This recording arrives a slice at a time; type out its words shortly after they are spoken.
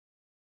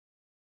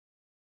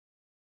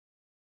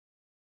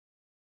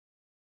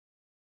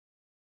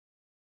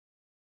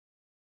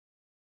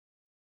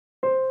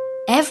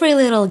Every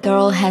little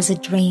girl has a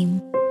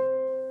dream.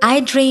 I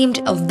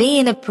dreamed of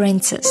being a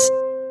princess,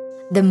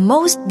 the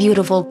most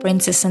beautiful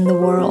princess in the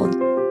world.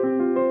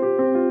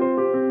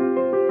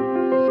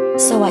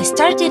 So I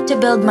started to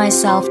build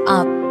myself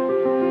up.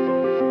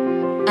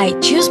 I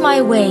choose my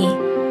way,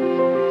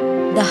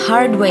 the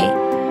hard way,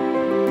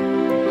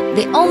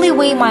 the only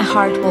way my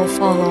heart will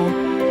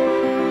follow.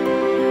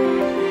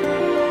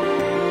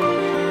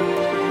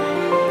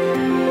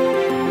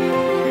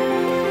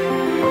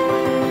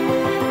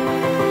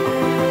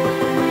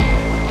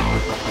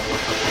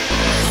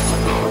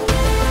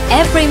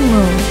 Every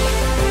move,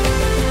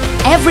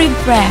 every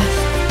breath,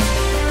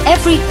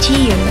 every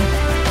tear,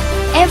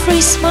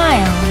 every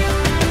smile,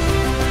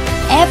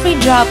 every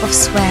drop of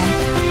sweat.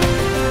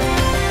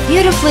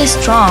 Beautifully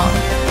strong,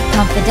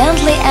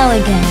 confidently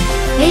elegant,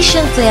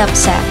 patiently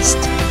obsessed.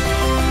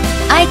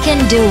 I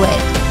can do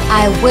it.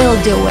 I will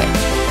do it.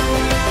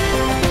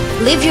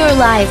 Live your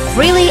life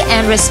freely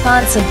and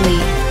responsibly.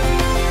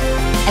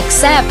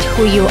 Accept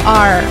who you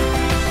are.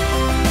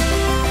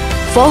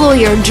 Follow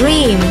your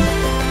dream.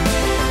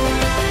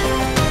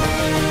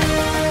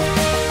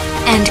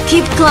 And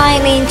keep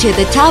climbing to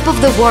the top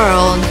of the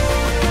world.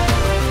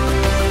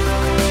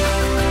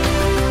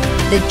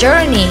 The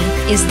journey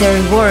is the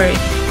reward.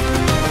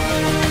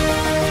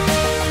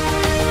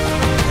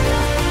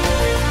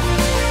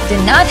 Do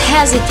not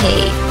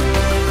hesitate.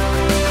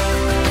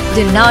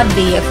 Do not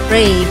be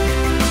afraid.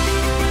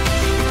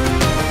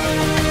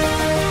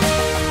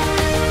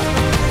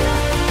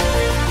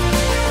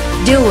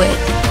 Do it.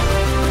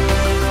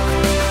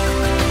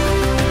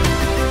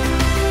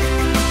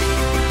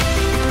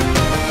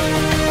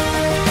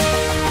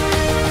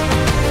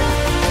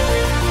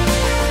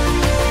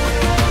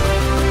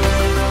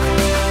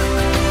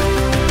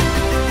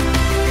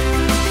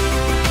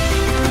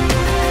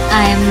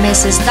 I am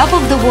Mrs. Top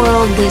of the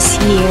World this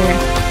year,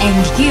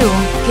 and you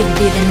could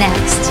be the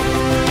next.